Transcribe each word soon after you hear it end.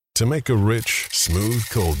To make a rich, smooth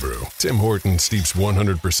cold brew, Tim Hortons steeps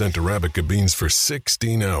 100% Arabica beans for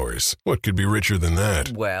 16 hours. What could be richer than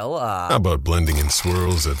that? Well, How about blending in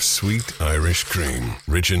swirls of sweet Irish cream?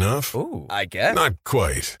 Rich enough? Ooh, I guess. Not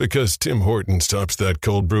quite, because Tim Hortons tops that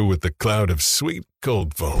cold brew with the cloud of sweet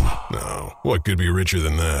cold foam. Now, what could be richer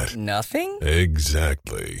than that? Nothing?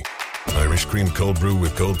 Exactly. Irish cream cold brew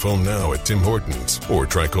with cold foam now at Tim Hortons. Or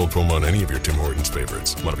try cold foam on any of your Tim Hortons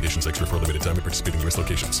favorites. Modifications extra for a limited time at participating U.S.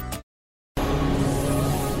 locations.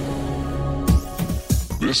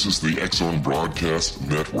 This is the X-Zone Broadcast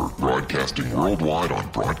Network, broadcasting worldwide on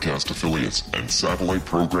broadcast affiliates and satellite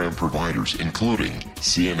program providers, including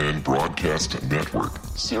CNN Broadcast Network,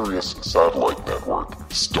 Sirius Satellite Network,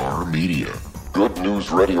 Star Media, Good News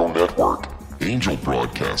Radio Network, Angel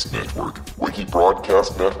Broadcast Network, Wiki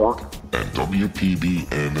Broadcast Network, and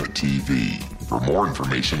WPBN TV. For more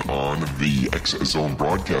information on the X-Zone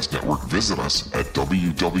Broadcast Network, visit us at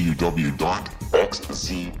www.xzbn.net.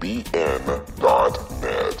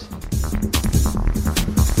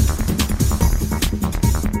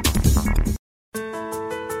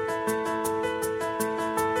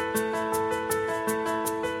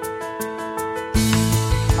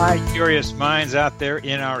 Hi, curious minds out there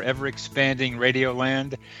in our ever-expanding radio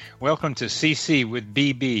land. Welcome to CC with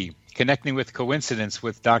BB, Connecting with Coincidence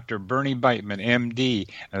with Dr. Bernie Beitman, MD.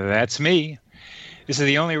 That's me. This is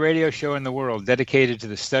the only radio show in the world dedicated to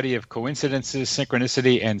the study of coincidences,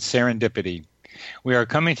 synchronicity, and serendipity. We are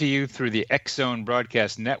coming to you through the X-Zone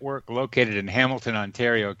Broadcast Network, located in Hamilton,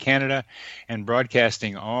 Ontario, Canada, and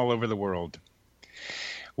broadcasting all over the world.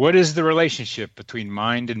 What is the relationship between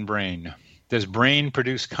mind and brain? Does brain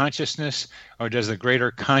produce consciousness, or does the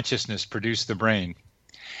greater consciousness produce the brain?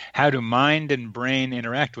 How do mind and brain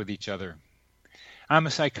interact with each other? I'm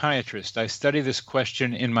a psychiatrist. I study this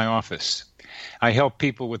question in my office. I help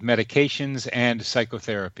people with medications and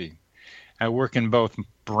psychotherapy. I work in both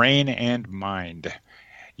brain and mind.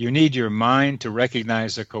 You need your mind to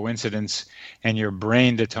recognize a coincidence and your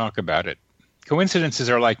brain to talk about it. Coincidences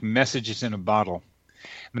are like messages in a bottle.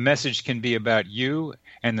 The message can be about you,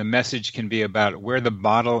 and the message can be about where the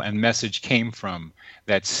bottle and message came from,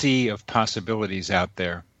 that sea of possibilities out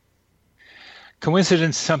there.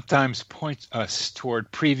 Coincidence sometimes points us toward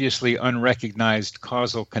previously unrecognized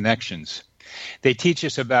causal connections. They teach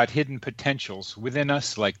us about hidden potentials within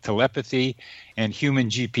us, like telepathy and human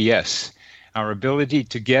GPS, our ability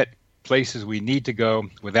to get places we need to go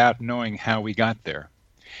without knowing how we got there.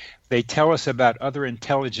 They tell us about other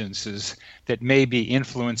intelligences that may be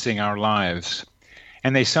influencing our lives,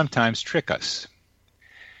 and they sometimes trick us.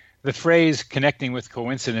 The phrase connecting with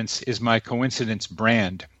coincidence is my coincidence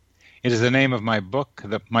brand. It is the name of my book,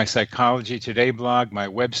 my Psychology Today blog, my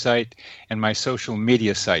website, and my social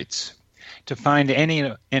media sites. To find any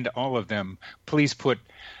and all of them, please put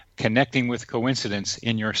Connecting with Coincidence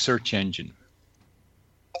in your search engine.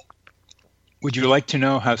 Would you like to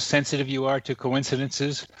know how sensitive you are to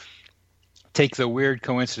coincidences? Take the Weird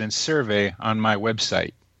Coincidence Survey on my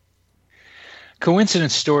website.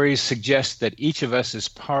 Coincidence stories suggest that each of us is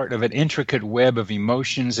part of an intricate web of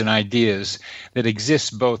emotions and ideas that exists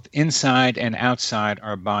both inside and outside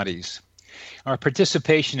our bodies. Our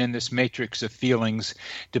participation in this matrix of feelings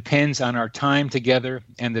depends on our time together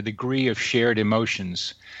and the degree of shared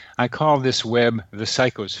emotions. I call this web the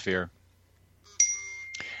psychosphere.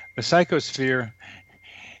 The psychosphere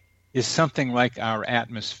is something like our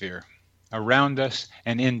atmosphere, around us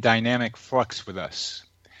and in dynamic flux with us.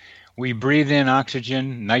 We breathe in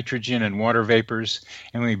oxygen, nitrogen, and water vapors,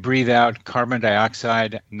 and we breathe out carbon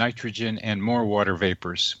dioxide, nitrogen, and more water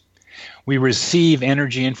vapors. We receive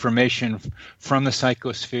energy information from the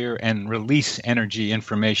psychosphere and release energy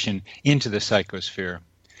information into the psychosphere.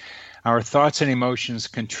 Our thoughts and emotions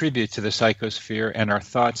contribute to the psychosphere, and our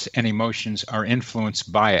thoughts and emotions are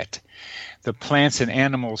influenced by it. The plants and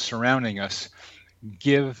animals surrounding us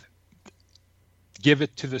give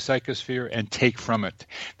it to the psychosphere and take from it.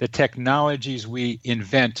 The technologies we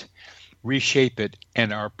invent reshape it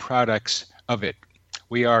and are products of it.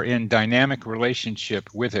 We are in dynamic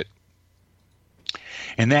relationship with it.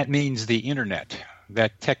 And that means the internet,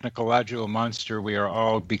 that technological monster we are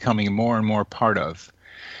all becoming more and more part of.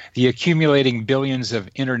 The accumulating billions of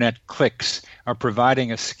internet clicks are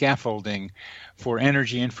providing a scaffolding for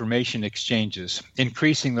energy information exchanges,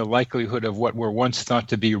 increasing the likelihood of what were once thought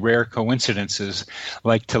to be rare coincidences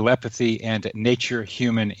like telepathy and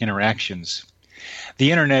nature-human interactions.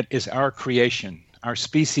 The internet is our creation. Our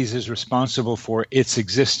species is responsible for its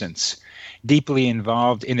existence, deeply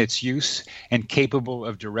involved in its use and capable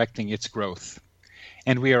of directing its growth.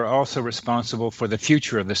 And we are also responsible for the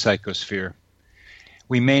future of the psychosphere.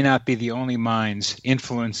 we may not be the only minds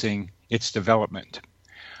influencing its development.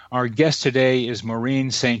 Our guest today is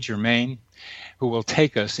Maureen St. Germain, who will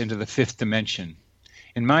take us into the fifth dimension.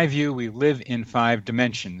 In my view, we live in 5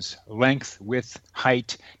 dimensions: length, width,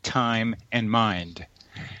 height, time, and mind.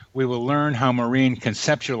 We will learn how Maureen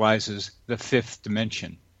conceptualizes the fifth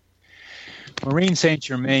dimension. Maureen St.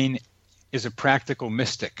 Germain is a practical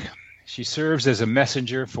mystic. She serves as a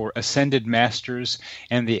messenger for ascended masters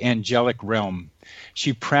and the angelic realm.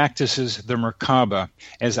 She practices the Merkaba,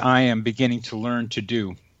 as I am beginning to learn to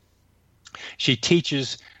do. She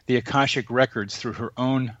teaches the Akashic records through her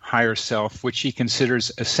own higher self, which she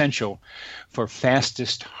considers essential for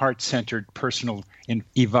fastest heart-centered personal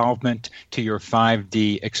evolvement to your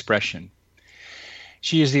 5D expression.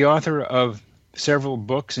 She is the author of several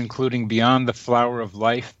books, including Beyond the Flower of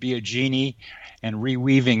Life, Be a Genie, and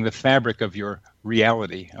Reweaving the Fabric of Your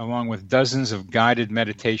Reality, along with dozens of guided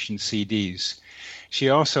meditation CDs. She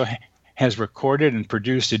also has recorded and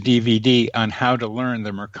produced a DVD on how to learn the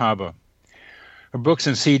Merkaba. Her books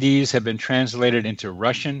and CDs have been translated into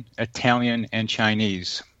Russian, Italian, and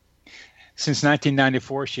Chinese. Since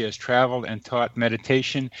 1994, she has traveled and taught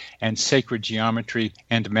meditation and sacred geometry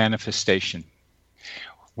and manifestation.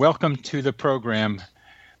 Welcome to the program,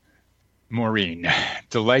 Maureen.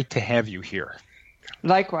 Delight to have you here.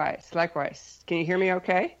 Likewise. Can you hear me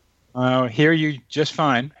okay? Hear you just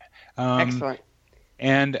fine. Excellent.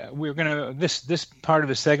 And we're going to this part of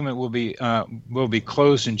the segment will be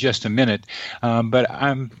closed in just a minute. But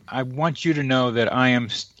I want you to know that I am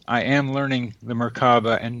learning the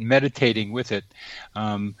Merkaba and meditating with it.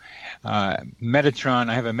 Metatron.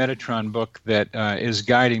 I have a Metatron book that is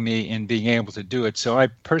guiding me in being able to do it. So I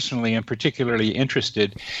personally am particularly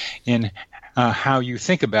interested in how you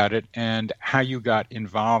think about it and how you got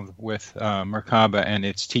involved with Merkaba and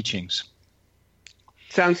its teachings.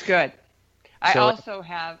 Sounds good. I also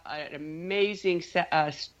have an amazing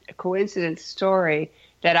coincidence story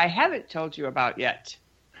that I haven't told you about yet.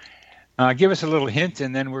 Give us a little hint,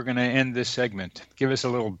 and then we're going to end this segment. Give us a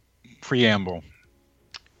little preamble.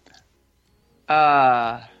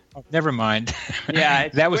 Never mind. Yeah,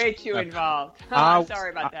 it's way too involved.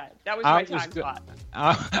 Sorry about that. That was my time slot.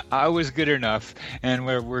 I was good enough, and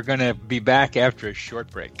we're going to be back after a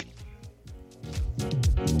short break.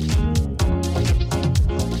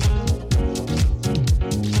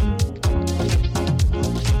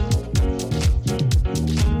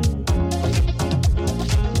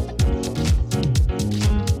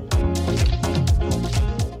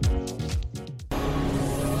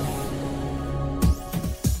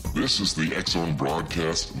 This is the X-Zone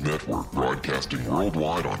Broadcast Network, broadcasting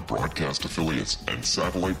worldwide on broadcast affiliates and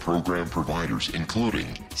satellite program providers, including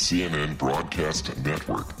CNN Broadcast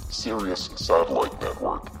Network, Sirius Satellite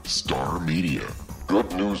Network, Star Media,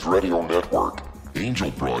 Good News Radio Network, Angel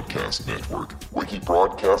Broadcast Network, Wiki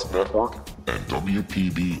Broadcast Network, and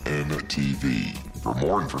WPBN TV. For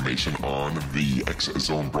more information on the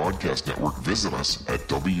X-Zone Broadcast Network, visit us at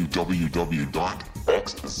www.xzbn.net.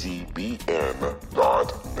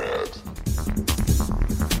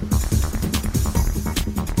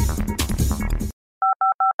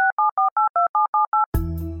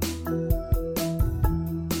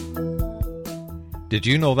 Did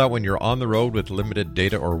you know that when you're on the road with limited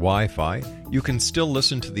data or Wi-Fi, you can still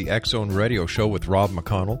listen to the X-Zone Radio Show with Rob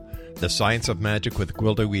McConnell, The Science of Magic with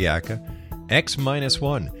Gwilda Wiyaka,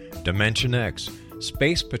 X-1, Dimension X,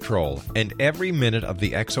 Space Patrol, and every minute of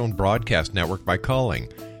the X-Zone Broadcast Network by calling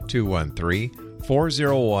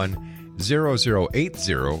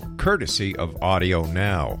 213-401-0080, courtesy of Audio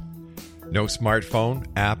Now. No smartphone,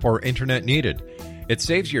 app, or internet needed. It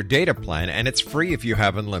saves your data plan, and it's free if you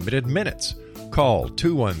have unlimited minutes. Call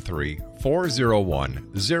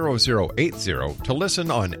 213-401-0080 to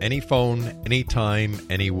listen on any phone, anytime,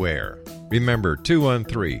 anywhere. Remember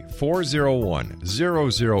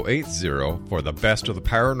 213-401-0080 for the best of the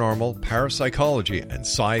paranormal, parapsychology, and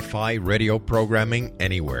sci-fi radio programming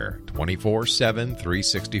anywhere, 24/7,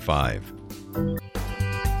 365.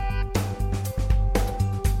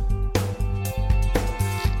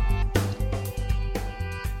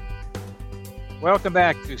 Welcome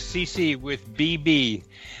back to CC with BB,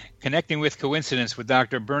 Connecting with Coincidence with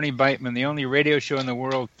Dr. Bernie Beitman, the only radio show in the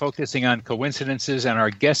world focusing on coincidences. And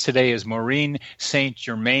our guest today is Maureen St.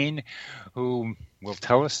 Germain, who will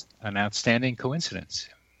tell us an outstanding coincidence.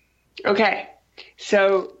 Okay,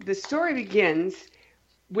 so the story begins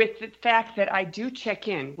with the fact that I do check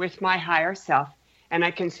in with my higher self, and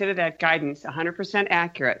I consider that guidance 100%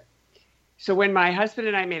 accurate. So when my husband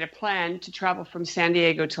and I made a plan to travel from San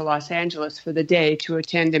Diego to Los Angeles for the day to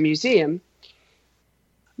attend a museum,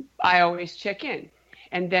 I always check in.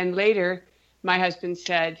 And then later, my husband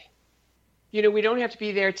said, you know, we don't have to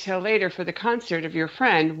be there till later for the concert of your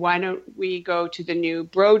friend. Why don't we go to the new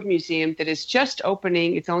Broad Museum that is just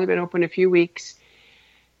opening? It's only been open a few weeks.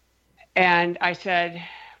 And I said,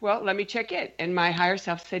 well, let me check in. And my higher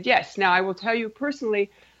self said yes. Now, I will tell you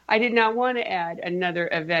personally, I did not want to add another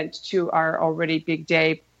event to our already big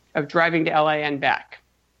day of driving to LA and back.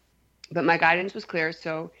 But my guidance was clear.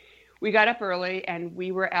 So we got up early and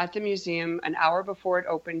we were at the museum an hour before it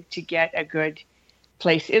opened to get a good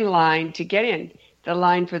place in line to get in. The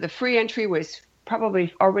line for the free entry was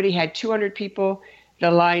probably already had 200 people.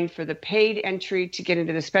 The line for the paid entry to get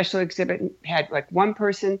into the special exhibit had like one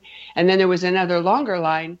person. And then there was another longer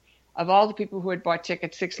line of all the people who had bought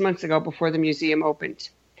tickets 6 months ago before the museum opened.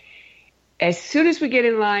 As soon as we get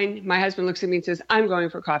in line, my husband looks at me and says, I'm going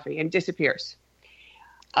for coffee, and disappears.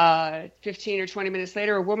 15 or 20 minutes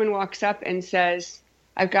later, a woman walks up and says,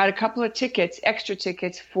 I've got a couple of tickets, extra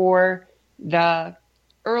tickets for the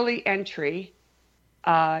early entry.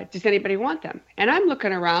 Does anybody want them? And I'm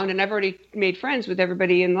looking around, and I've already made friends with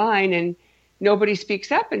everybody in line, and nobody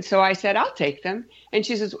speaks up. And so I said, I'll take them. And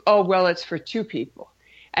she says, oh, well, it's for two people.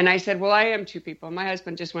 And I said, well, I am two people. My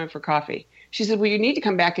husband just went for coffee. She said, well, you need to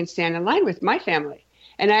come back and stand in line with my family.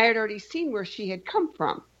 And I had already seen where she had come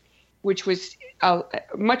from, which was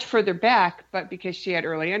much further back, but because she had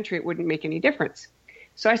early entry, it wouldn't make any difference.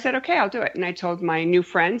 So I said, okay, I'll do it. And I told my new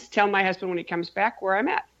friends, tell my husband when he comes back where I'm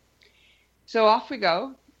at. So off we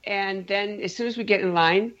go. And then as soon as we get in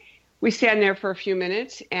line, we stand there for a few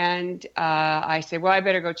minutes. And I say, well, I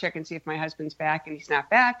better go check and see if my husband's back. And he's not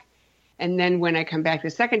back. And then when I come back the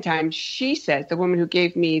second time, she says, the woman who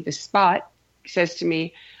gave me the spot says to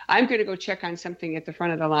me, I'm going to go check on something at the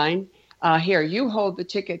front of the line. Here, you hold the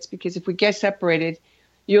tickets, because if we get separated,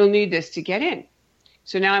 you'll need this to get in.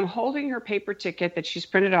 So now I'm holding her paper ticket that she's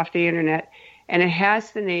printed off the internet, and it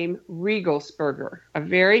has the name Regelsberger, a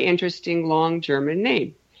very interesting long German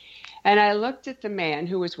name. And I looked at the man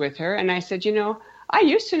who was with her, and I said, you know, I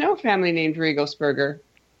used to know a family named Regelsberger,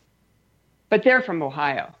 but they're from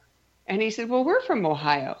Ohio. And he said, well, we're from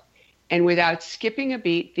Ohio. And without skipping a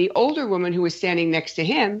beat, the older woman who was standing next to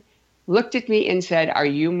him looked at me and said, are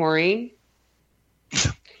you Maureen?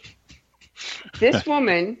 This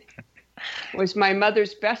woman was my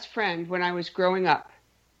mother's best friend when I was growing up.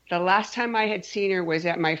 The last time I had seen her was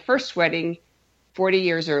at my first wedding 40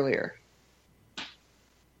 years earlier.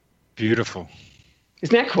 Beautiful.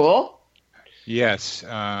 Isn't that cool? Yes.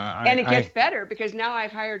 And it gets better, because now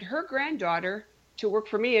I've hired her granddaughter to work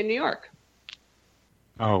for me in New York.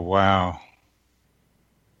 Oh, wow.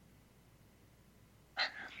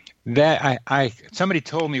 That somebody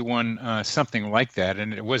told me one something like that,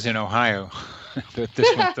 and it was in Ohio that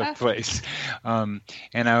this one took place. And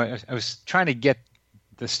I was trying to get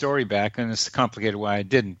the story back, and it's complicated why I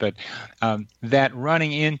didn't. But that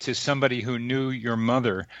running into somebody who knew your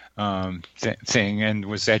mother thing and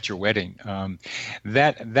was at your wedding,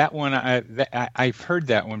 that one I've heard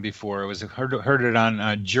that one before. I heard it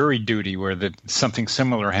on Jury Duty, where something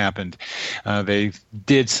similar happened. They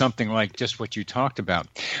did something like just what you talked about.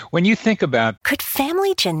 When you think about, could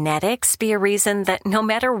family genetics be a reason that no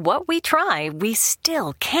matter what we try, we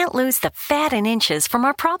still can't lose the fat and inches from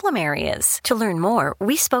our problem areas? To learn more,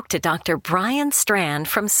 we spoke to Dr. Brian Strand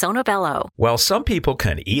from Sonobello. While some people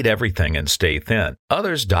can eat everything and stay thin,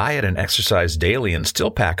 others diet and exercise daily and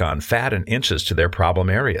still pack on fat and inches to their problem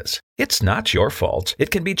areas. It's not your fault. It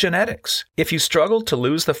can be genetics. If you struggle to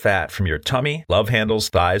lose the fat from your tummy, love handles,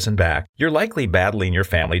 thighs, and back, you're likely battling your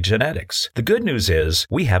family genetics. The good news is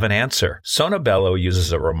we have an answer. Sonobello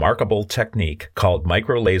uses a remarkable technique called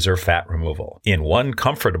microlaser fat removal. In one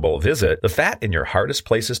comfortable visit, the fat in your hardest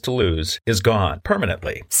places to lose is gone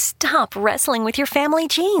permanently. Stop wrestling with your family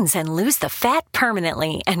genes and lose the fat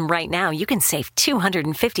permanently. And right now, you can save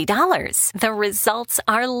 $250. The results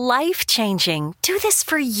are life-changing. Do this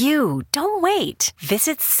for you. Don't wait.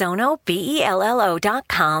 Visit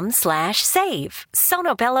sonobello.com/save.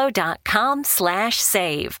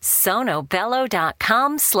 sonobello.com/save.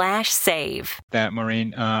 sonobello.com/save. That,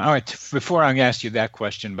 Maureen. All right, before I ask you that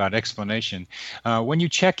question about explanation, when you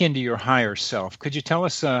check into your higher self, could you tell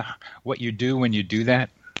us what you do when you do that?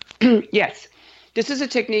 Yes. This is a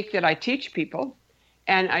technique that I teach people,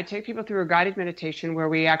 and I take people through a guided meditation where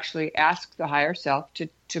we actually ask the higher self to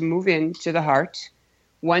move into the heart.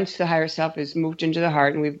 Once the higher self is moved into the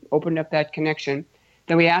heart and we've opened up that connection,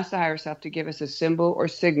 then we ask the higher self to give us a symbol or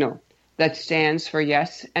signal that stands for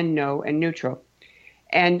yes and no and neutral.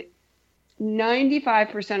 And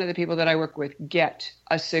 95% of the people that I work with get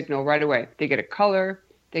a signal right away. They get a color,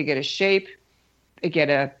 they get a shape, they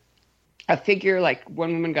get a figure, like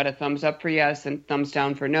one woman got a thumbs up for yes and thumbs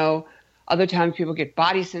down for no. Other times people get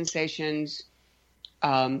body sensations.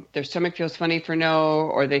 Their stomach feels funny for no,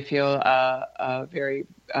 or they feel a very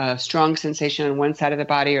strong sensation on one side of the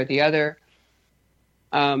body or the other.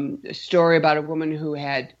 A story about a woman who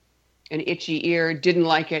had an itchy ear, didn't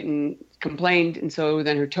like it and complained, and so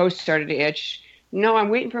then her toes started to itch. No, I'm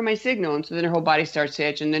waiting for my signal. And so then her whole body starts to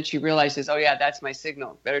itch, and then she realizes, oh yeah, that's my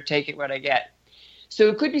signal. Better take it what I get. So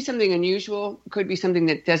it could be something unusual. It could be something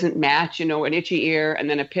that doesn't match, an itchy ear and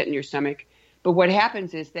then a pit in your stomach. But what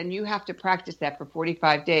happens is then you have to practice that for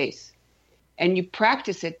 45 days. And you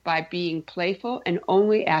practice it by being playful and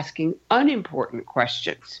only asking unimportant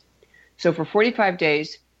questions. So for 45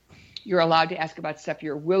 days, you're allowed to ask about stuff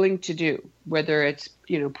you're willing to do, whether it's,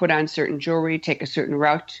 put on certain jewelry, take a certain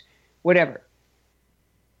route, whatever.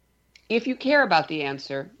 If you care about the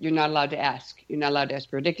answer, you're not allowed to ask. You're not allowed to ask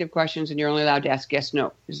predictive questions, and you're only allowed to ask yes,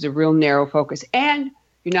 no. This is a real narrow focus. And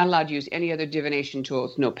you're not allowed to use any other divination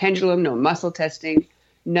tools. No pendulum, no muscle testing,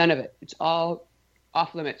 none of it. It's all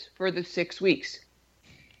off limits for the 6 weeks.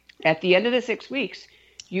 At the end of the 6 weeks,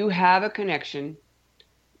 you have a connection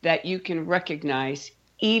that you can recognize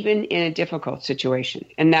even in a difficult situation.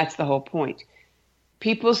 And that's the whole point.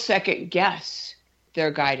 People second guess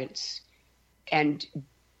their guidance and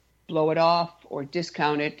blow it off or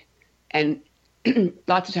discount it. And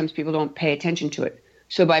lots of times people don't pay attention to it.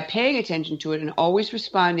 So by paying attention to it and always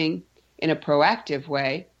responding in a proactive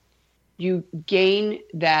way, you gain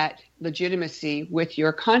that legitimacy with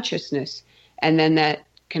your consciousness. And then that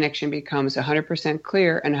connection becomes 100%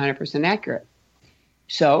 clear and 100% accurate.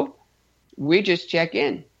 So we just check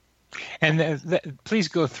in. And please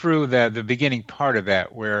go through the beginning part of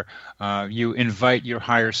that where you invite your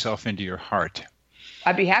higher self into your heart.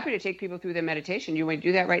 I'd be happy to take people through the meditation. You want to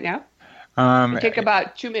do that right now? It'll take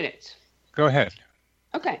about 2 minutes. Go ahead.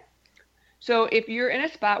 Okay. So if you're in a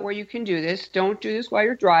spot where you can do this, don't do this while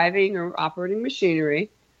you're driving or operating machinery.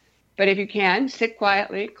 But if you can, sit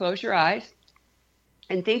quietly, close your eyes,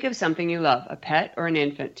 and think of something you love, a pet or an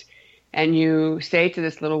infant. And you say to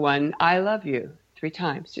this little one, I love you, 3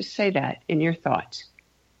 times. Just say that in your thoughts.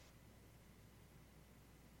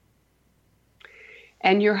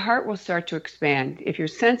 And your heart will start to expand. If you're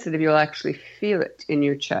sensitive, you'll actually feel it in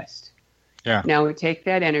your chest. Yeah. Now we take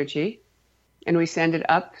that energy and we send it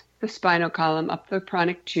up the spinal column, up the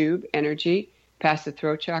pranic tube energy, past the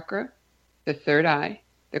throat chakra, the third eye,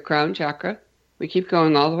 the crown chakra. We keep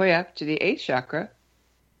going all the way up to the 8th chakra,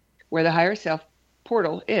 where the higher self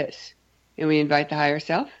portal is. And we invite the higher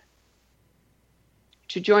self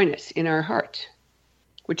to join us in our heart,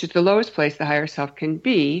 which is the lowest place the higher self can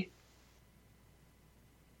be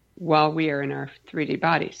while we are in our 3D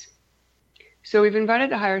bodies. So we've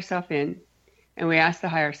invited the higher self in, and we ask the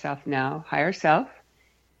higher self now, higher self,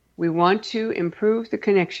 we want to improve the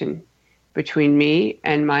connection between me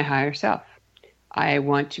and my higher self. I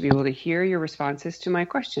want to be able to hear your responses to my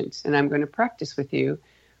questions, and I'm going to practice with you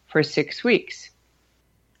for 6 weeks.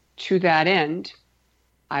 To that end,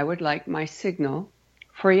 I would like my signal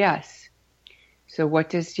for yes. So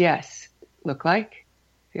what does yes look like,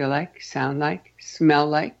 feel like, sound like, smell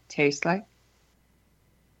like, taste like?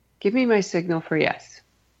 Give me my signal for yes.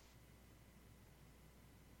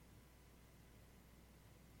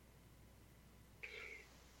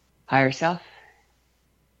 Higher self,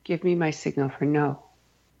 give me my signal for no.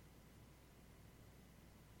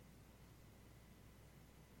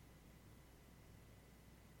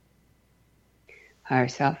 Higher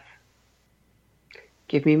self,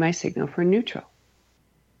 give me my signal for neutral.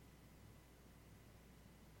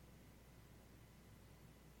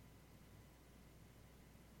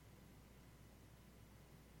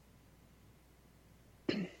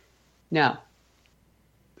 Now,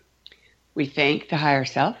 we thank the higher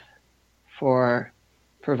self for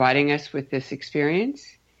providing us with this experience,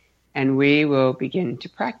 and we will begin to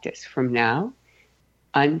practice from now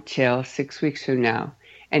until 6 weeks from now.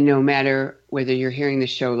 And no matter whether you're hearing the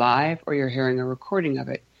show live or you're hearing a recording of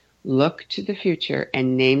it, look to the future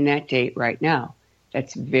and name that date right now.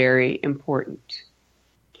 That's very important.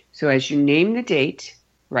 So as you name the date,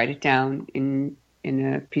 write it down in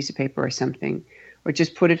a piece of paper or something, or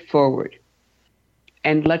just put it forward.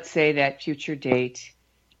 And let's say that future date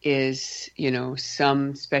is,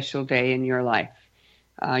 some special day in your life,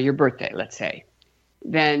 your birthday, let's say.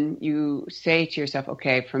 Then you say to yourself,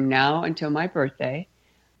 okay, from now until my birthday,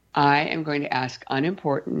 I am going to ask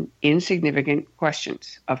unimportant, insignificant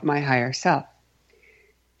questions of my higher self.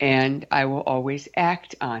 And I will always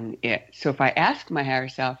act on it. So if I ask my higher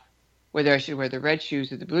self whether I should wear the red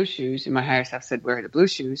shoes or the blue shoes, and my higher self said wear the blue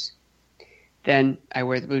shoes, then I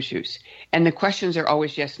wear the blue shoes. And the questions are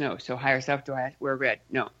always yes, no. So higher self, do I wear red?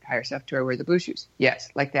 No. Higher self, do I wear the blue shoes? Yes,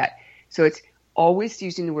 like that. So it's always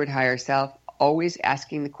using the word higher self, always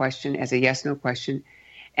asking the question as a yes/no question.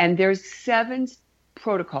 And there's 7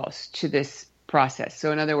 protocols to this process.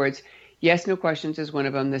 So in other words, yes/no questions is one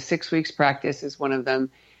of them. The 6 weeks practice is one of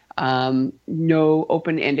them. No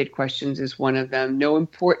open-ended questions is one of them. No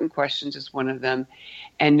important questions is one of them.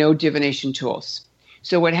 And no divination tools.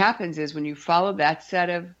 So what happens is when you follow that set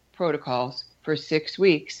of protocols for 6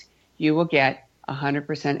 weeks, you will get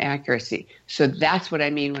 100% accuracy. So that's what I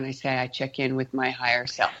mean when I say I check in with my higher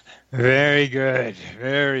self. Very good.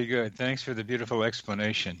 Very good. Thanks for the beautiful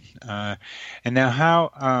explanation. And now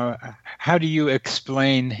how do you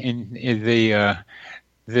explain in the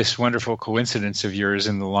this wonderful coincidence of yours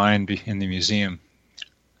in the line in the museum?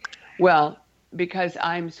 Well, because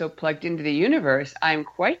I'm so plugged into the universe, I'm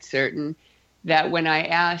quite certain that when I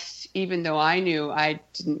asked, even though I knew I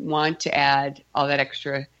didn't want to add all that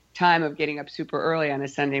extra time of getting up super early on a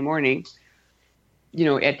Sunday morning,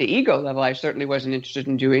 at the ego level, I certainly wasn't interested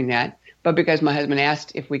in doing that. But because my husband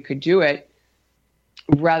asked if we could do it,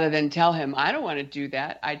 rather than tell him, I don't want to do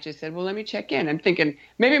that, I just said, well, let me check in. I'm thinking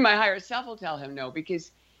maybe my higher self will tell him no,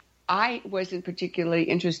 because I wasn't particularly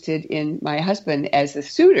interested in my husband as a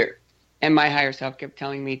suitor. And my higher self kept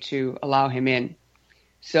telling me to allow him in.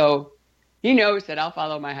 So he knows that I'll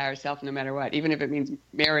follow my higher self no matter what, even if it means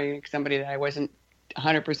marrying somebody that I wasn't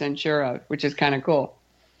 100% sure of, which is kind of cool.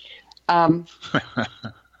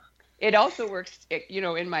 It also works,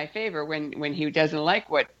 in my favor when he doesn't like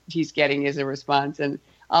what he's getting as a response. And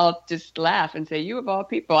I'll just laugh and say, you of all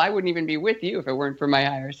people, I wouldn't even be with you if it weren't for my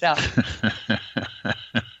higher self.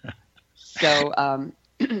 So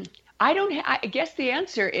I guess the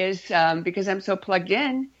answer is because I'm so plugged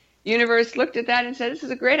in, universe looked at that and said, this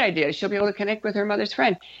is a great idea. She'll be able to connect with her mother's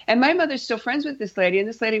friend. And my mother's still friends with this lady, and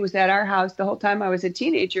this lady was at our house the whole time I was a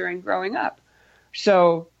teenager and growing up.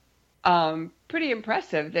 So pretty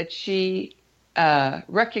impressive that she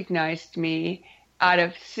recognized me out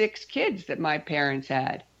of 6 kids that my parents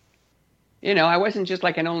had. I wasn't just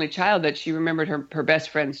like an only child that she remembered her best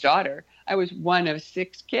friend's daughter. I was one of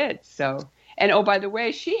 6 kids. So, and oh, by the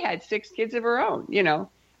way, she had 6 kids of her own,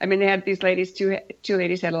 they had these ladies, two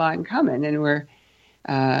ladies had a lot in common and were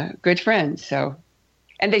good friends. So,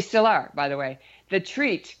 and they still are, by the way. The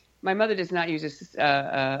treat, my mother does not use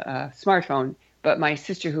a smartphone, but my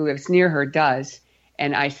sister who lives near her does.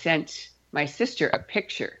 And I sent my sister a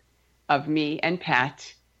picture of me and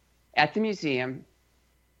Pat at the museum.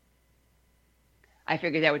 I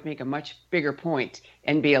figured that would make a much bigger point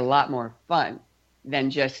and be a lot more fun than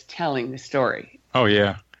just telling the story. Oh,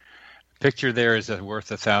 yeah. Picture there is worth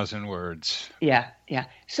 1,000 words. Yeah.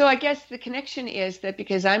 So I guess the connection is that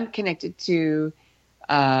because I'm connected to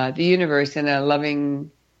the universe in a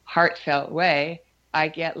loving, heartfelt way, I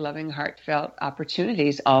get loving, heartfelt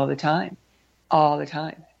opportunities all the time. All the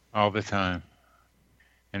time.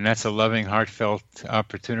 And that's a loving, heartfelt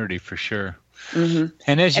opportunity for sure. Mm-hmm.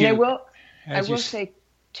 And I will say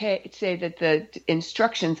that the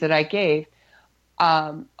instructions that I gave,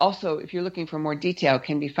 also, if you're looking for more detail,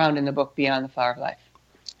 can be found in the book Beyond the Flower of Life.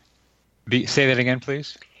 Say that again,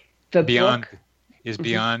 please. The Beyond book is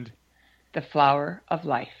Beyond the Flower of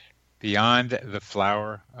Life. Beyond the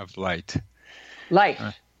Flower of Light. Life.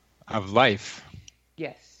 Of life.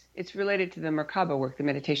 Yes. It's related to the Merkaba work, the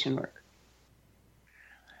meditation work.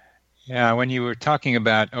 Yeah, when you were talking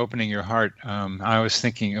about opening your heart, I was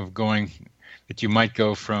thinking of that you might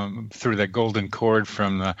go through the golden cord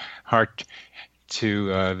from the heart to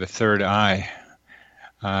the third eye,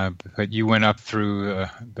 but you went up through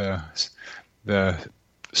the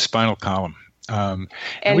spinal column. And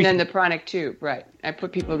then the pranic tube, right. I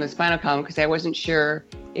put people in the spinal column because I wasn't sure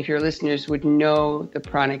if your listeners would know the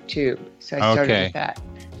pranic tube. So I started with that.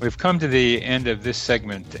 We've come to the end of this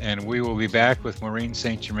segment, and we will be back with Maureen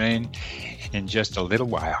St. Germain in just a little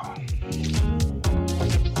while.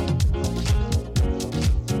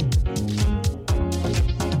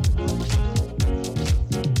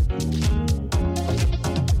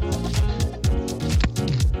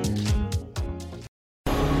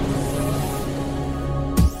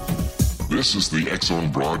 This is the X-Zone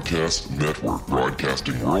Broadcast Network,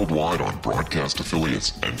 broadcasting worldwide on broadcast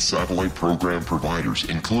affiliates and satellite program providers,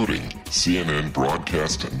 including CNN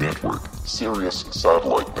Broadcast Network, Sirius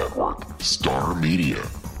Satellite Network, Star Media,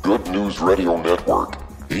 Good News Radio Network,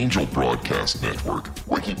 Angel Broadcast Network,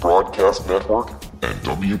 Wiki Broadcast Network, and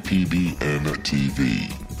WPBN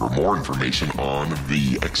TV. For more information on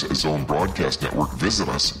the X-Zone Broadcast Network, visit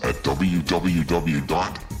us at www.xzbn.net.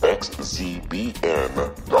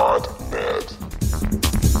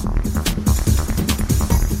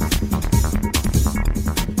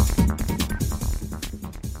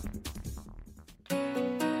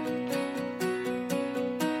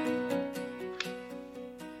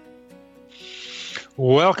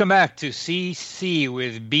 Welcome back to CC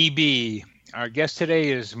with BB. Our guest today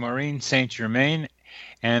is Maureen St. Germain,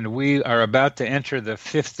 and we are about to enter the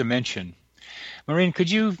fifth dimension. Maureen, could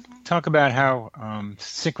you talk about how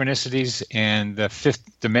synchronicities and the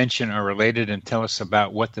fifth dimension are related, and tell us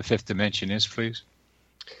about what the fifth dimension is, please?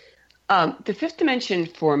 The fifth dimension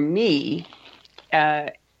for me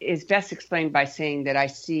is best explained by saying that I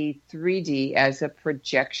see 3D as a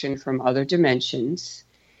projection from other dimensions,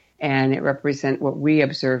 and it represents what we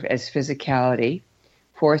observe as physicality.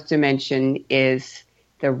 Fourth dimension is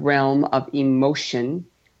the realm of emotion,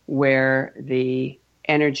 where the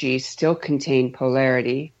energies still contain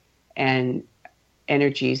polarity, and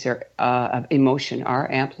energies of emotion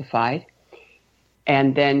are amplified.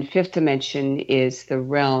 And then fifth dimension is the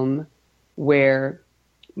realm where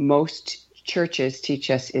most churches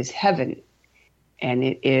teach us is heaven. And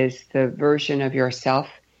it is the version of yourself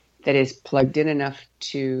that is plugged in enough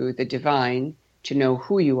to the divine to know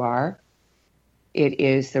who you are. It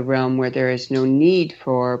is the realm where there is no need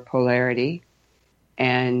for polarity.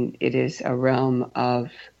 And it is a realm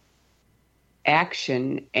of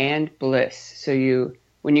action and bliss. So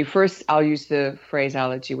I'll use the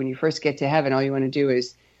phraseology, when you first get to heaven, all you want to do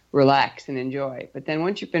is relax and enjoy. But then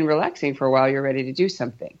once you've been relaxing for a while, you're ready to do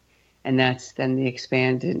something. And that's then the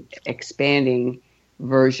expanding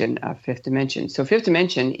version of fifth dimension. So fifth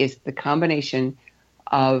dimension is the combination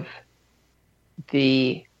of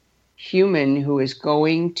the human who is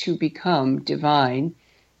going to become divine,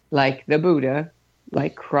 like the Buddha,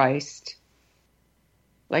 like Christ,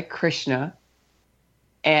 like Krishna,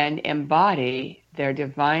 and embody their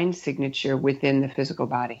divine signature within the physical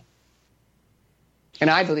body. And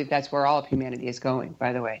I believe that's where all of humanity is going,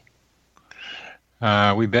 by the way.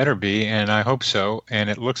 We better be, and I hope so, and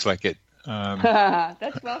it looks like it.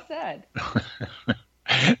 That's well said.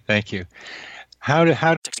 Thank you.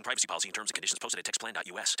 Texting privacy policy and terms and conditions posted at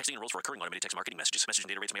textplan.us. Texting enrolls for recurring automated text marketing messages. Message and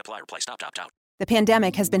data rates may apply. Reply stop to opt out. The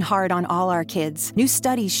pandemic has been hard on all our kids. New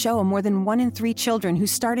studies show more than 1 in 3 children who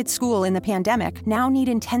started school in the pandemic now need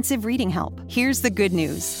intensive reading help. Here's the good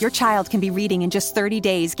news. Your child can be reading in just 30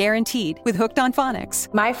 days, guaranteed, with Hooked on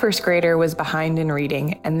Phonics. My first grader was behind in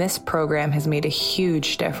reading, and this program has made a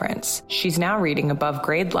huge difference. She's now reading above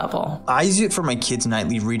grade level. I use it for my kids'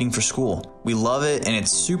 nightly reading for school. We love it, and it's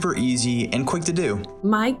super easy and quick to do.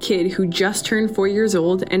 My kid, who just turned 4 years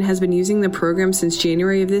old and has been using the program since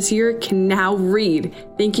January of this year, can now read.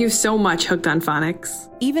 Thank you so much, Hooked on Phonics.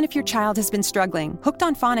 Even if your child has been struggling, Hooked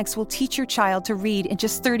on Phonics will teach your child to read in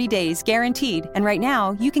just 30 days, guaranteed. And right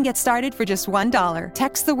now, you can get started for just $1.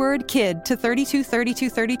 Text the word KID to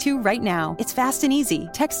 323232 right now. It's fast and easy.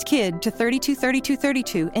 Text KID to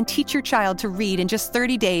 323232 and teach your child to read in just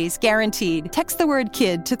 30 days, guaranteed. Text the word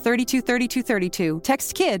KID to 323232.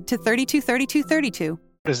 Text KID to 323232.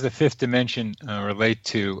 How does the fifth dimension relate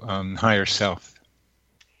to higher self?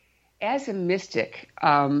 As a mystic,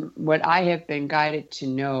 what I have been guided to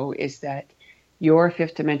know is that your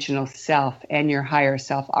fifth dimensional self and your higher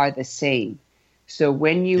self are the same. So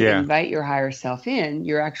when you invite your higher self in,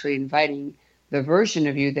 you're actually inviting the version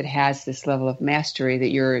of you that has this level of mastery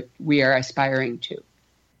that we are aspiring to.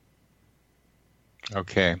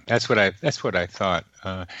 Okay, that's what I thought.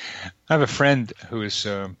 I have a friend who is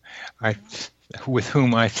with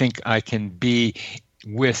whom I think I can be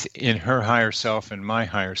in her higher self and my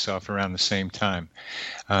higher self around the same time.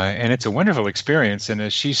 And it's a wonderful experience. And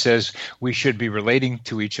as she says, we should be relating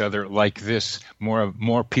to each other like this.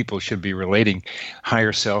 More people should be relating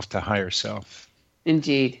higher self to higher self.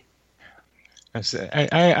 Indeed. One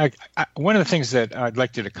of the things that I'd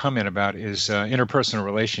like you to comment about is interpersonal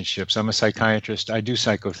relationships. I'm a psychiatrist. I do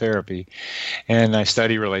psychotherapy, and I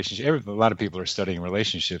study relationships. A lot of people are studying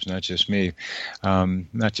relationships, not just me,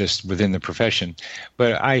 not just within the profession.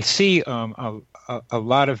 But I see a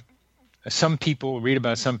lot of some people, read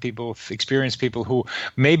about some people, experience people who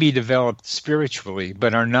may be developed spiritually,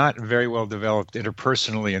 but are not very well developed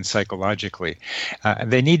interpersonally and psychologically.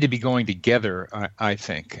 They need to be going together, I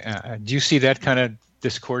think. Do you see that kind of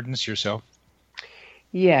discordance yourself?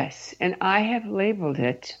 Yes, and I have labeled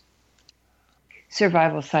it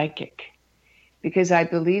survival psychic, because I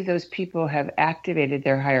believe those people have activated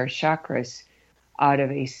their higher chakras out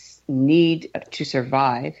of a need to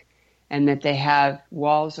survive, and that they have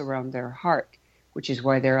walls around their heart, which is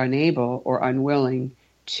why they're unable or unwilling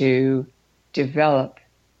to develop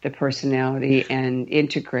the personality and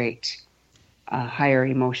integrate higher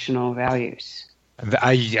emotional values.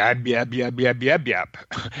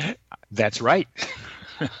 That's right.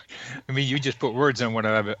 I mean, you just put words on what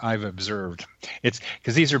I've observed. It's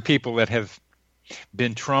because these are people that have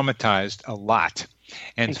been traumatized a lot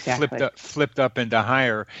and flipped up into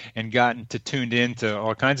higher and gotten tuned into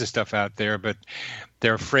all kinds of stuff out there, but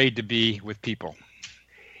they're afraid to be with people.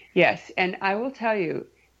 Yes, and I will tell you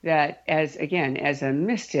that as a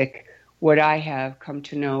mystic, what I have come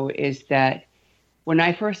to know is that when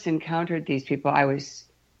I first encountered these people, I was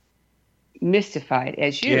mystified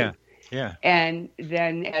as you. Yeah. And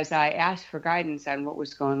then as I asked for guidance on what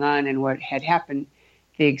was going on and what had happened,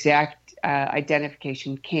 the exact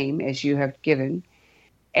identification came as you have given.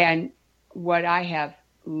 And what I have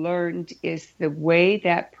learned is the way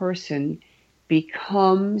that person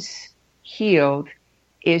becomes healed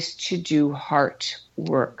is to do heart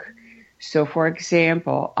work. So, for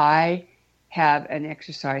example, I have an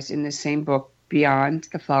exercise in the same book, Beyond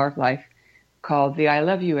the Flower of Life, called the I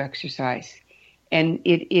Love You exercise. And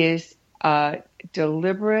it is a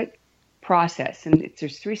deliberate process, and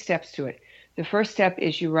there's 3 steps to it. The first step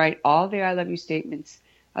is you write all the I love you statements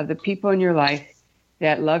of the people in your life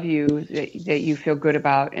that love you, that you feel good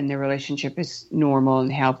about, and their relationship is normal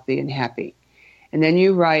and healthy and happy. And then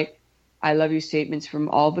you write I love you statements from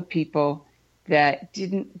all the people that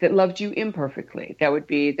loved you imperfectly. That would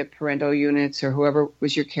be the parental units or whoever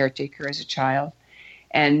was your caretaker as a child,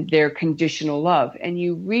 and their conditional love. And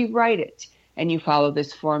you rewrite it, and you follow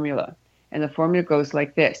this formula. And the formula goes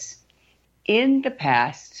like this. In the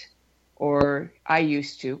past, or I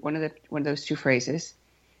used to, one of those 2 phrases,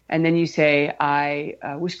 and then you say, I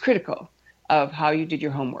was critical of how you did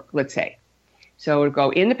your homework, let's say. So it would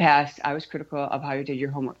go, in the past, I was critical of how you did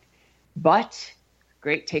your homework. But,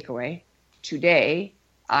 great takeaway, today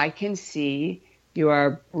I can see you are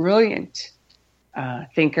a brilliant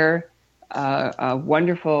thinker, a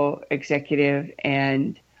wonderful executive,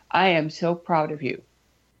 and I am so proud of you.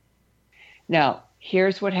 Now,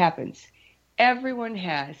 here's what happens. Everyone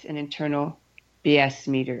has an internal BS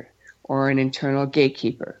meter or an internal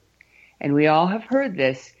gatekeeper. And we all have heard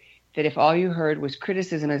this, that if all you heard was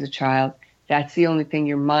criticism as a child, that's the only thing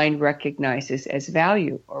your mind recognizes as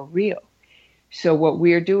value or real. So what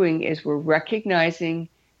we're doing is we're recognizing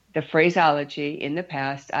the phraseology in the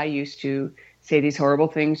past. I used to say these horrible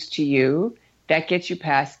things to you. That gets you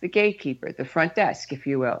past the gatekeeper, the front desk, if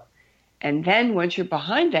you will. And then once you're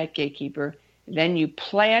behind that gatekeeper, then you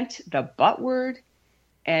plant the but word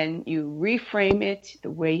and you reframe it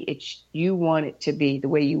the way you want it to be, the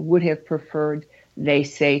way you would have preferred they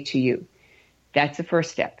say to you. That's the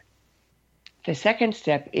first step. The second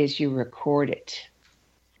step is you record it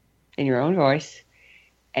in your own voice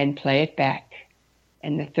and play it back.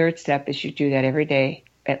 And the third step is you do that every day,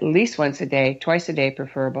 at least once a day, twice a day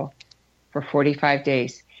preferable, for 45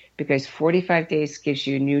 days, because 45 days gives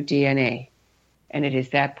you new DNA. And it is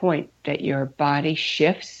that point that your body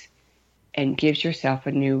shifts and gives yourself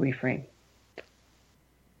a new reframe.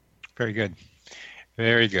 Very good.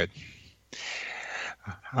 Very good.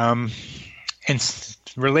 And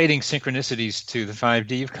relating synchronicities to the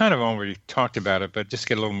 5D, you've kind of already talked about it, but just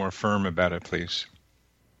get a little more firm about it, please.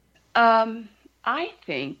 I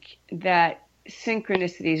think that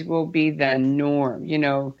synchronicities will be the norm. You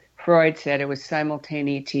know, Freud said it was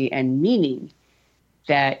simultaneity and meaning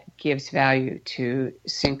that gives value to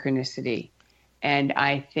synchronicity. And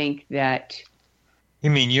I think that... You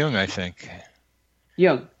mean Jung, I think.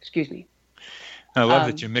 Jung, excuse me. I love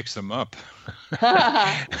that you mix them up.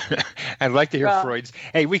 I'd like to hear Freud's.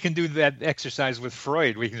 Hey, we can do that exercise with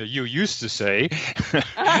Freud. You used to say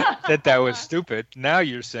that was stupid. Now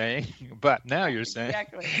you're saying,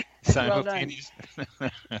 exactly. Simultaneous.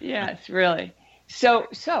 Well yes, really. So,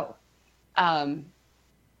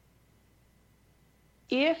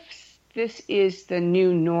 if this is the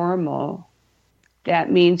new normal,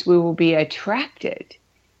 that means we will be attracted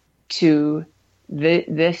to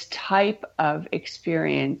this type of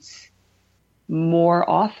experience more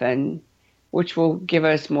often, which will give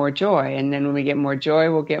us more joy. And then when we get more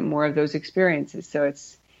joy, we'll get more of those experiences. So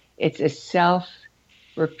it's a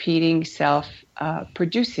self-repeating,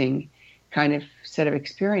 self-producing kind of set of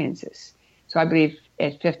experiences. So I believe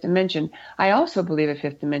at Fifth Dimension, I also believe at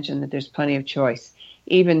Fifth Dimension that there's plenty of choice.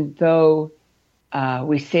 Even though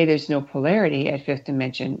we say there's no polarity at Fifth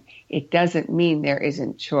Dimension, it doesn't mean there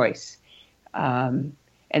isn't choice.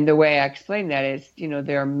 And the way I explain that is,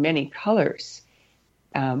 there are many colors.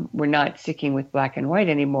 We're not sticking with black and white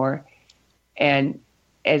anymore. And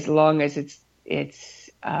as long as it's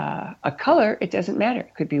a color, it doesn't matter.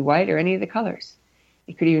 It could be white or any of the colors.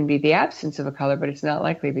 It could even be the absence of a color, but it's not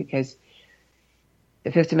likely because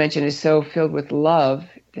the Fifth Dimension is so filled with love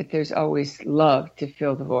that there's always love to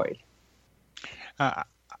fill the void.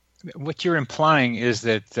 what you're implying is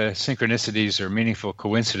that synchronicities or meaningful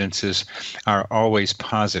coincidences are always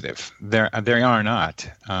positive. They are not.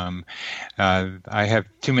 I have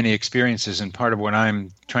too many experiences, and part of what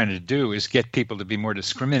I'm trying to do is get people to be more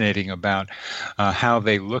discriminating about how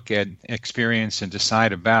they look at experience and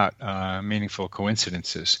decide about meaningful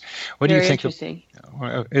coincidences. What do you think? Interesting.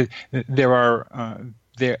 There are.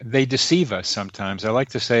 They deceive us sometimes. I like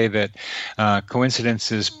to say that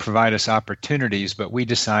coincidences provide us opportunities, but we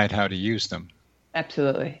decide how to use them.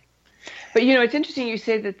 Absolutely. But, it's interesting you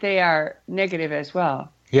say that they are negative as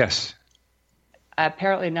well. Yes.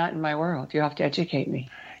 Apparently not in my world. You have to educate me.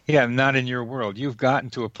 Yeah, not in your world. You've gotten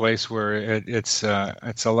to a place where it's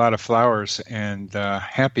a lot of flowers and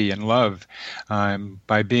happy and love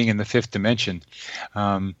by being in the fifth dimension.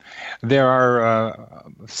 There are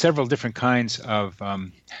several different kinds of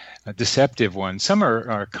deceptive ones. Some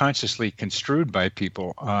are consciously construed by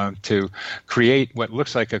people to create what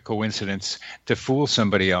looks like a coincidence to fool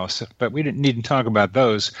somebody else. But we needn't talk about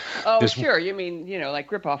those. Oh, sure. You mean,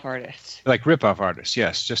 like rip-off artists. Like rip-off artists,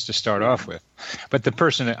 yes, just to start off with. But the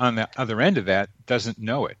person on the other end of that doesn't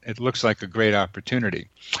know it. It looks like a great opportunity.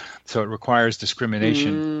 So it requires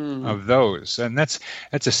discrimination of those. And that's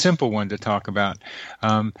a simple one to talk about.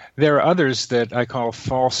 There are others that I call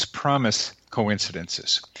false promise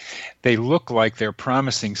coincidences. They look like they're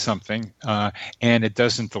promising something and it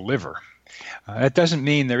doesn't deliver. That doesn't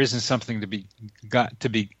mean there isn't something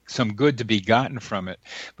some good to be gotten from it,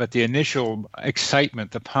 but the initial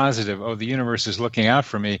excitement, the positive, the universe is looking out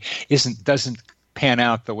for me, doesn't pan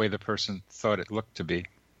out the way the person thought it looked to be.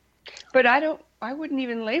 But I wouldn't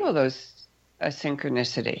even label those a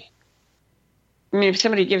synchronicity. I mean, if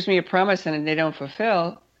somebody gives me a promise and they don't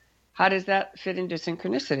fulfill, how does that fit into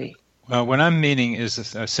synchronicity? Well, what I'm meaning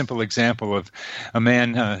is a simple example of a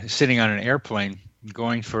man sitting on an airplane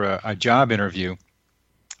going for a job interview,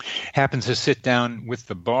 happens to sit down with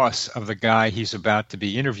the boss of the guy he's about to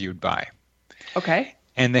be interviewed by. Okay.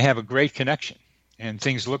 And they have a great connection. And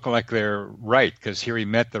things look like they're right, because here he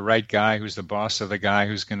met the right guy who's the boss of the guy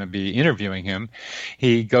who's going to be interviewing him.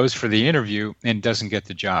 He goes for the interview and doesn't get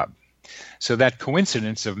the job. So that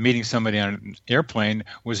coincidence of meeting somebody on an airplane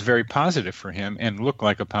was very positive for him and looked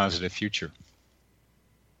like a positive future.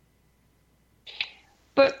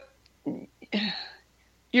 But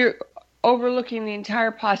you're overlooking the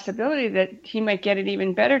entire possibility that he might get an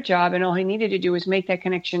even better job, and all he needed to do was make that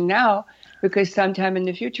connection now, because sometime in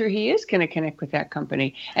the future he is going to connect with that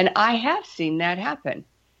company. And I have seen that happen,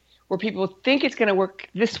 where people think it's going to work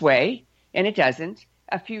this way, and it doesn't.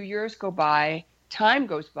 A few years go by, time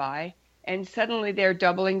goes by, and suddenly they're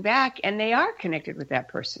doubling back, and they are connected with that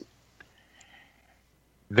person.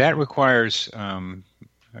 That requires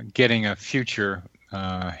getting a future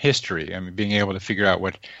history. I mean, being able to figure out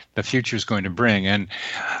what the future is going to bring. And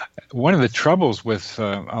one of the troubles with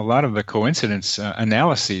a lot of the coincidence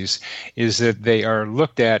analyses is that they are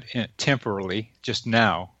looked at temporally, just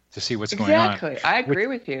now, to see what's going on. Exactly. I agree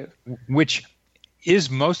with you. Which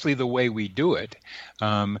is mostly the way we do it.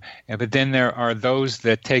 But then there are those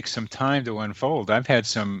that take some time to unfold. I've had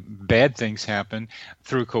some bad things happen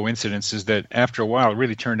through coincidences that after a while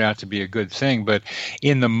really turned out to be a good thing. But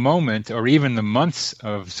in the moment, or even the months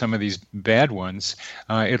of some of these bad ones,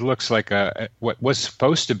 it looks like what was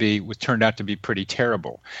supposed to be turned out to be pretty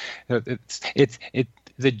terrible.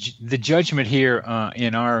 The judgment here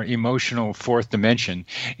in our emotional fourth dimension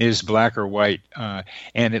is black or white,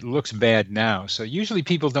 and it looks bad now. So usually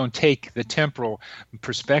people don't take the temporal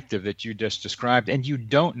perspective that you just described, and you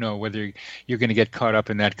don't know whether you're going to get caught up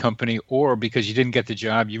in that company, or because you didn't get the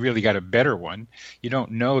job, you really got a better one. You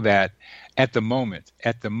don't know that at the moment.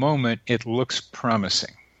 At the moment, it looks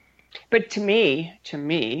promising. But to me,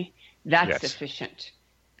 that's yes. Sufficient.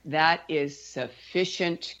 That is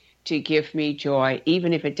sufficient to give me joy,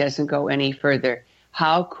 even if it doesn't go any further.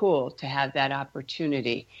 How cool to have that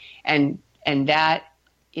opportunity. And that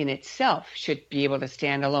in itself should be able to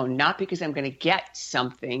stand alone, not because I'm going to get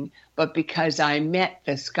something, but because I met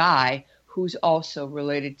this guy who's also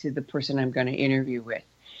related to the person I'm going to interview with.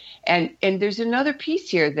 And there's another piece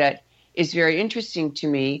here that is very interesting to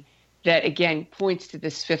me that, again, points to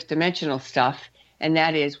this fifth dimensional stuff. And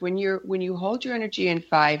that is when you hold your energy in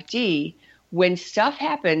 5D, when stuff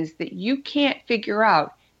happens that you can't figure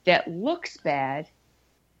out that looks bad,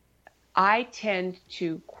 I tend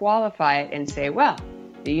to qualify it and say, well,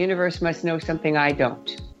 the universe must know something I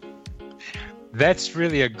don't. That's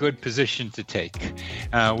really a good position to take.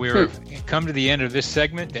 We're come to the end of this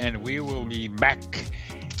segment, and we will be back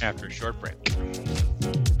after a short break.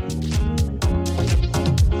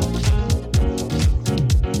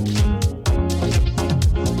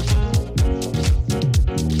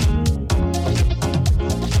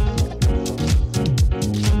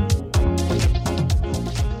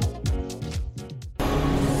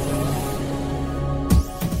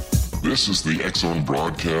 This is the X-Zone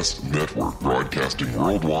Broadcast Network, broadcasting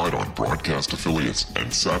worldwide on broadcast affiliates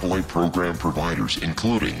and satellite program providers,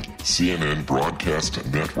 including CNN Broadcast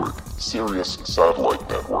Network, Sirius Satellite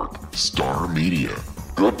Network, Star Media,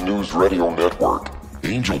 Good News Radio Network,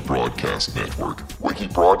 Angel Broadcast Network, Wiki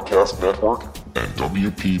Broadcast Network, and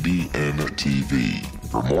WPBN TV.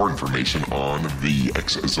 For more information on the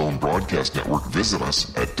X-Zone Broadcast Network, visit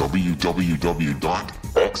us at www.xzbn.net.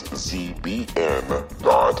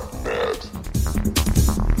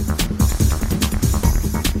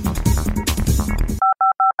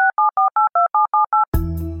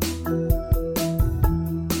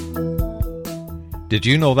 Did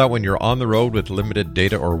you know that when you're on the road with limited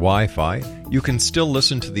data or Wi-Fi, you can still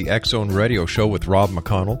listen to the X-Zone Radio Show with Rob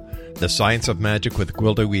McConnell, The Science of Magic with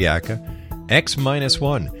Gwilda Wiyaka,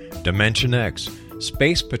 X-1, Dimension X,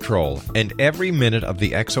 Space Patrol, and every minute of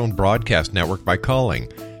the X-Zone Broadcast Network by calling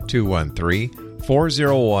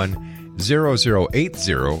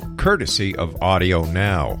 213-401-0080, courtesy of Audio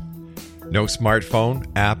Now. No smartphone,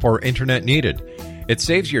 app, or internet needed. It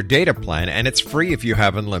saves your data plan, and it's free if you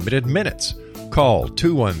have unlimited minutes. Call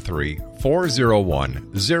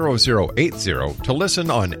 213-401-0080 to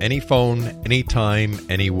listen on any phone, anytime,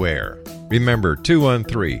 anywhere. Remember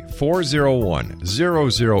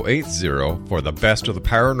 213-401-0080 for the best of the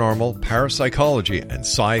paranormal, parapsychology, and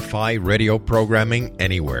sci-fi radio programming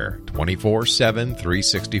anywhere, 24/7,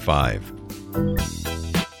 365.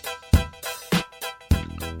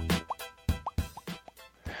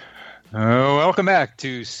 Welcome back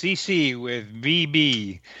to CC with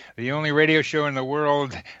VB, the only radio show in the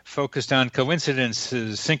world focused on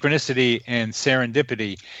coincidences, synchronicity, and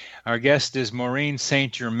serendipity. Our guest is Maureen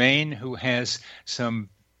St. Germain, who has some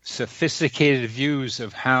sophisticated views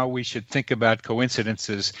of how we should think about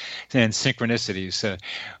coincidences and synchronicities.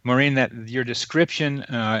 Maureen, that your description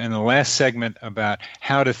in the last segment about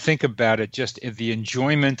how to think about it, just the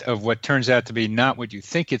enjoyment of what turns out to be not what you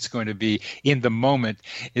think it's going to be in the moment,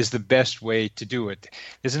 is the best way to do it.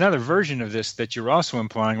 There's another version of this that you're also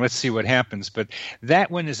implying. Let's see what happens. But that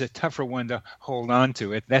one is a tougher one to hold on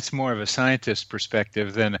to. That's more of a scientist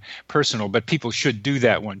perspective than personal, but people should do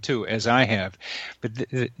that one too, as I have. But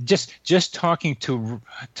just talking to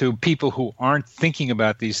people who aren't thinking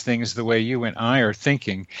about these things the way you and I are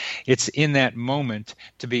thinking, it's in that moment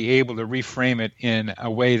to be able to reframe it in a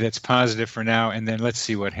way that's positive for now, and then let's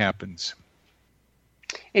see what happens.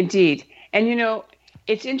 Indeed. And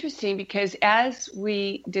it's interesting because as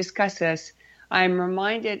we discuss this, I'm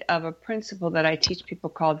reminded of a principle that I teach people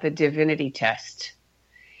called the divinity test.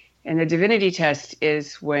 And the divinity test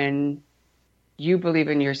is when you believe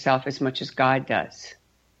in yourself as much as God does.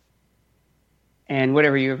 And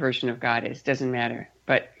whatever your version of God is, doesn't matter.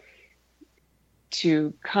 But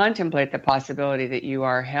to contemplate the possibility that you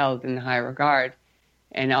are held in high regard,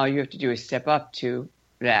 and all you have to do is step up to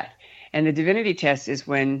that. And the divinity test is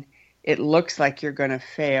when it looks like you're going to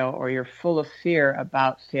fail or you're full of fear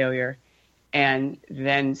about failure, and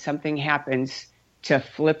then something happens to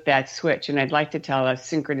flip that switch. And I'd like to tell a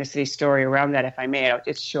synchronicity story around that, if I may.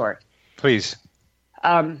 It's short. Please.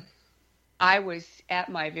 I was at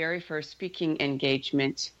my very first speaking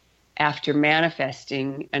engagement after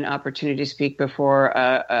manifesting an opportunity to speak before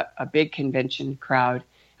a big convention crowd.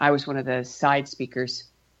 I was one of the side speakers.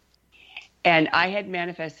 And I had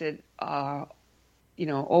manifested, over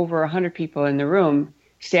 100 people in the room,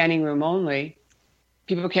 standing room only.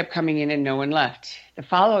 People kept coming in and no one left. The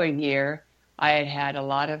following year, I had had a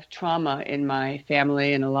lot of trauma in my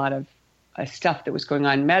family and a lot of stuff that was going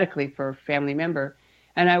on medically for a family member.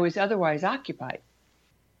 And I was otherwise occupied.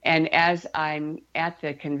 And as I'm at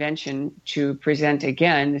the convention to present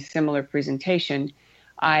again, a similar presentation,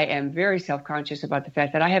 I am very self-conscious about the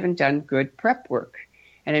fact that I haven't done good prep work.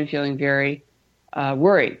 And I'm feeling very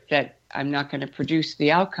worried that I'm not going to produce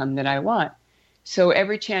the outcome that I want. So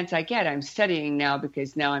every chance I get, I'm studying now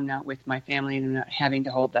because now I'm not with my family and I'm not having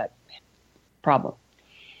to hold that problem.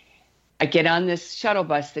 I get on this shuttle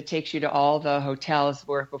bus that takes you to all the hotels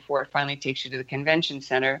before it finally takes you to the convention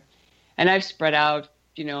center. And I've spread out,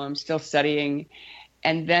 I'm still studying.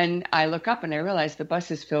 And then I look up and I realize the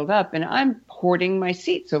bus is filled up and I'm hoarding my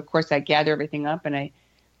seat. So, of course, I gather everything up and I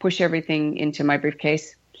push everything into my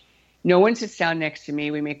briefcase. No one sits down next to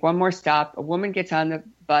me. We make one more stop. A woman gets on the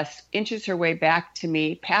bus, inches her way back to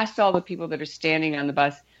me, past all the people that are standing on the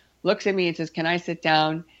bus, looks at me and says, "Can I sit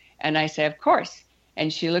down?" And I say, "Of course."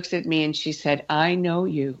 And she looks at me and she said, "I know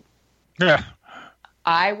you. Yeah.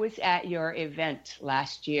 I was at your event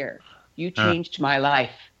last year. You changed my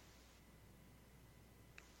life."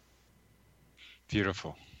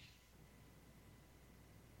 Beautiful.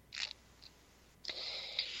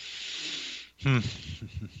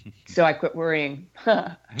 So I quit worrying.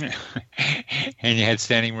 And you had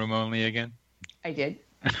standing room only again? I did.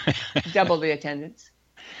 Double the attendance.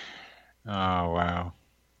 Oh, wow.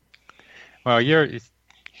 Well, you're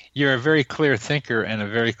a very clear thinker and a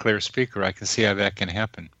very clear speaker. I can see how that can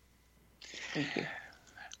happen. Thank you.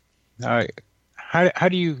 Why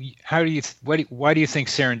do you think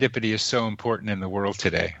serendipity is so important in the world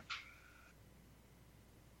today?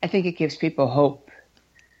 I think it gives people hope.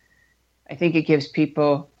 I think it gives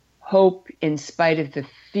people hope in spite of the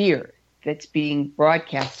fear that's being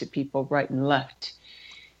broadcast to people right and left.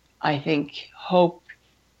 I think hope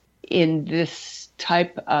in this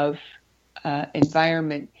type of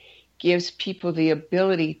environment gives people the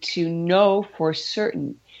ability to know for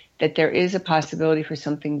certain that there is a possibility for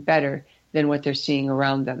something better than what they're seeing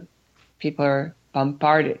around them. People are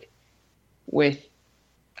bombarded with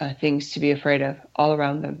things to be afraid of all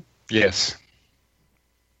around them. Yes.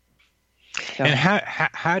 So, and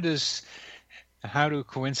how do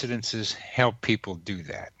coincidences help people do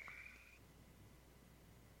that?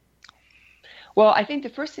 Well, I think the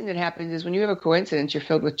first thing that happens is when you have a coincidence, you're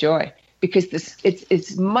filled with joy, because it's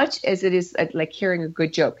as much as it is like hearing a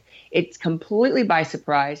good joke. It's completely by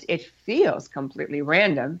surprise. It feels completely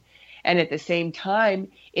random. And at the same time,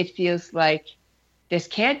 it feels like this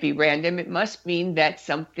can't be random. It must mean that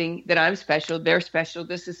I'm special, they're special,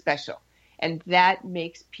 this is special. And that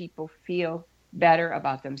makes people feel better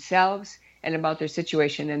about themselves and about their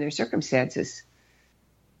situation and their circumstances.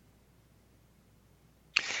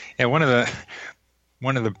 Yeah, one of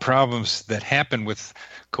the problems that happen with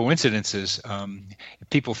coincidences,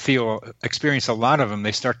 people experience a lot of them.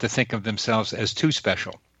 They start to think of themselves as too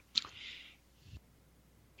special.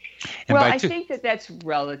 And well, I think that's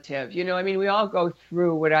relative. We all go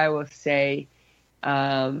through what I will say.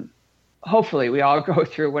 Hopefully, we all go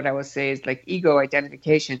through what I will say is like ego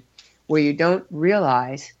identification, where you don't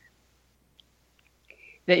realize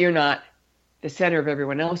that you're not the center of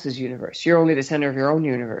everyone else's universe. You're only the center of your own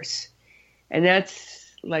universe. And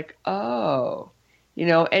that's like,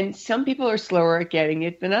 and some people are slower at getting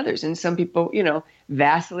it than others. And some people,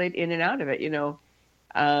 vacillate in and out of it,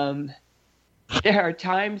 there are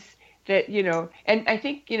times that, and I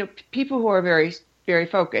think, people who are very, very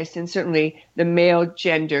focused, and certainly the male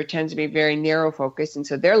gender tends to be very narrow focused. And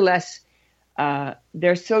so they're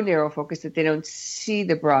they're so narrow focused that they don't see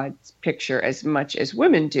the broad picture as much as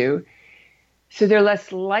women do. So they're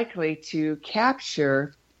less likely to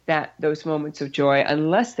capture those moments of joy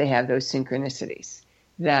unless they have those synchronicities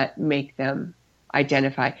that make them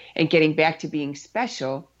identify. And getting back to being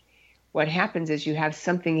special, what happens is you have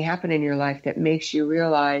something happen in your life that makes you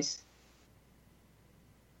realize,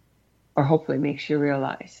 or hopefully makes you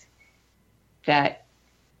realize, that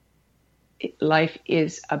life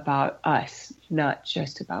is about us, not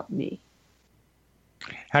just about me.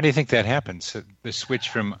 How do you think that happens, the switch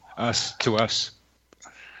from us to us?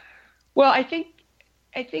 Well, I think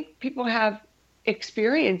people have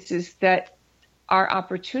experiences that are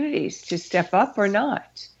opportunities to step up or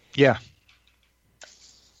not. Yeah.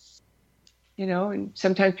 And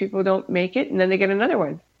sometimes people don't make it, and then they get another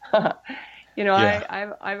one.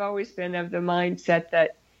 Yeah. I've always been of the mindset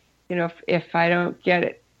that, if I don't get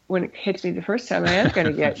it when it hits me the first time, I am going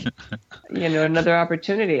to get, another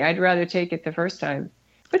opportunity. I'd rather take it the first time.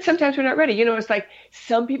 But sometimes we're not ready. It's like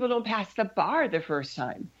some people don't pass the bar the first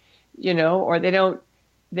time, or they don't,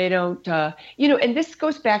 and this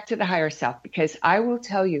goes back to the higher self, because I will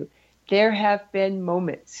tell you, there have been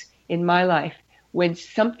moments in my life when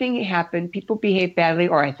something happened, people behaved badly,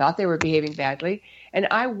 or I thought they were behaving badly, and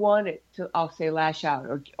I wanted to, I'll say, lash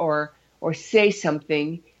out or say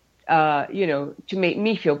something, to make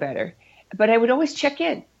me feel better. But I would always check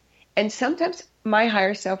in. And sometimes my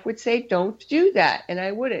higher self would say, don't do that. And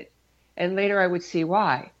I wouldn't. And later I would see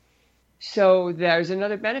why. So there's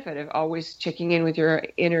another benefit of always checking in with your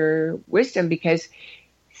inner wisdom, because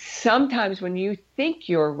sometimes when you think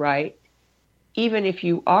you're right, even if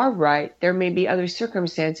you are right, there may be other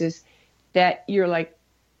circumstances that you're like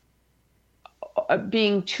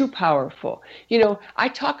being too powerful. I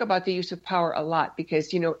talk about the use of power a lot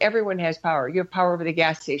because, everyone has power. You have power over the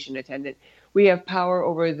gas station attendant. We have power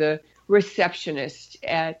over the receptionist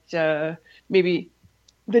at maybe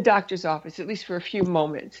the doctor's office, at least for a few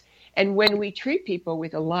moments. And when we treat people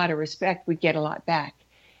with a lot of respect, we get a lot back.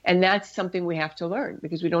 And that's something we have to learn,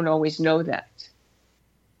 because we don't always know that.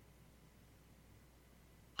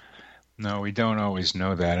 No, we don't always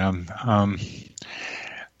know that.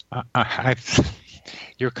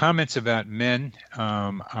 Your comments about men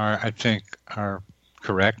I think are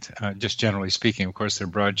correct, just generally speaking. Of course, they're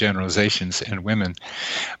broad generalizations, and women.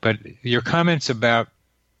 But your comments about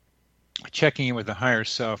checking in with the higher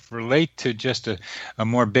self relate to just a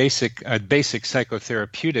more basic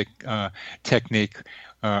psychotherapeutic technique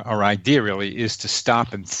or idea really is to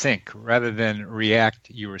stop and think. Rather than react,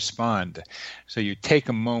 you respond. So you take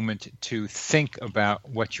a moment to think about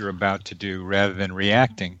what you're about to do rather than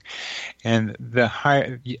reacting. And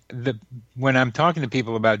when I'm talking to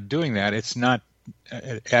people about doing that, it's not,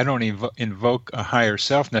 I don't invoke a higher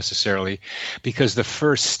self necessarily, because the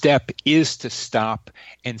first step is to stop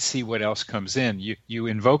and see what else comes in. You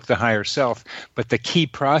invoke the higher self, but the key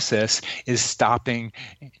process is stopping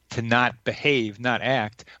to not behave, not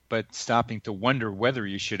act, but stopping to wonder whether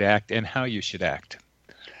you should act and how you should act.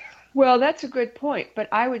 Well, that's a good point. But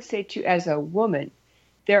I would say to you, as a woman,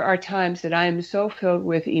 there are times that I am so filled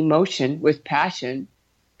with emotion, with passion,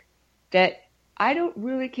 that I don't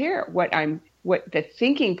really care what the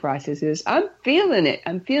thinking process is. I'm feeling it.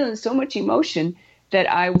 I'm feeling so much emotion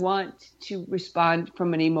that I want to respond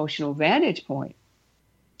from an emotional vantage point.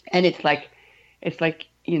 And it's like it's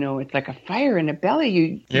like a fire in the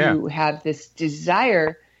belly. You have this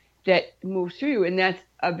desire that moves through you, and that's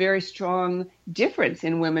a very strong difference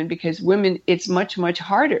in women, because women, it's much, much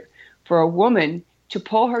harder for a woman to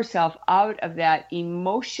pull herself out of that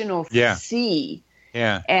emotional sea.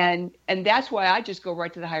 Yeah. And that's why I just go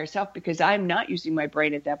right to the higher self, because I'm not using my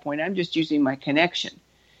brain at that point. I'm just using my connection.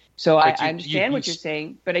 So I understand what you're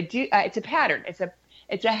saying, but it's a pattern. It's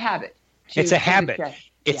a habit. It's a habit.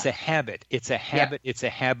 It's a habit. It's a habit. It's a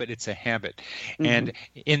habit. It's a habit. And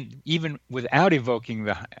even without invoking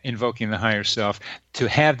the higher self, to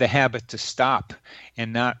have the habit to stop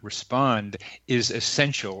and not respond is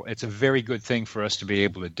essential. It's a very good thing for us to be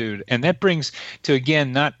able to do. And that brings to,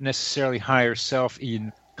 again, not necessarily higher self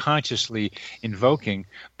in consciously invoking,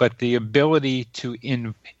 but the ability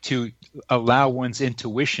to allow one's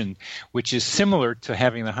intuition, which is similar to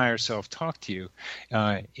having the higher self talk to you,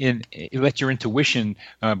 let your intuition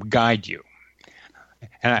guide you.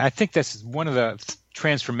 And I think that's one of the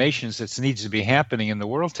transformations that needs to be happening in the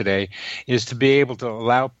world today, is to be able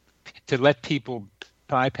to let people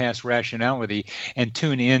bypass rationality and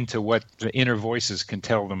tune in to what the inner voices can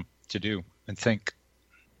tell them to do and think.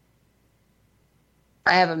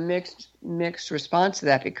 I have a mixed response to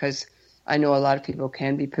that, because I know a lot of people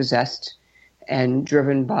can be possessed and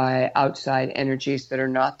driven by outside energies that are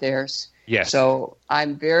not theirs. Yes. So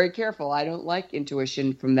I'm very careful. I don't like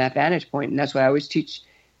intuition from that vantage point. And that's why I always teach,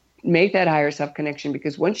 make that higher self connection,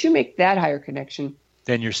 because once you make that higher connection,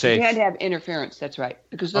 then you're safe. You can't have interference. That's right.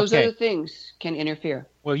 Because those other things can interfere.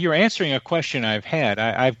 Well, you're answering a question I've had.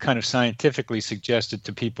 I've kind of scientifically suggested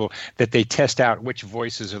to people that they test out which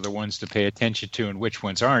voices are the ones to pay attention to and which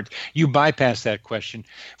ones aren't. You bypass that question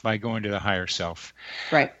by going to the higher self.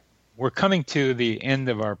 Right. We're coming to the end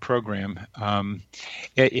of our program.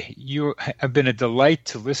 You have been a delight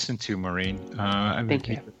to listen to, Maureen. Thank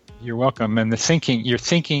you. You're welcome. And your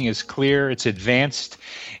thinking is clear, it's advanced,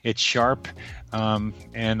 it's sharp,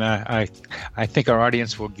 and I think our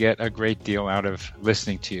audience will get a great deal out of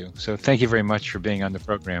listening to you. So thank you very much for being on the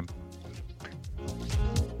program.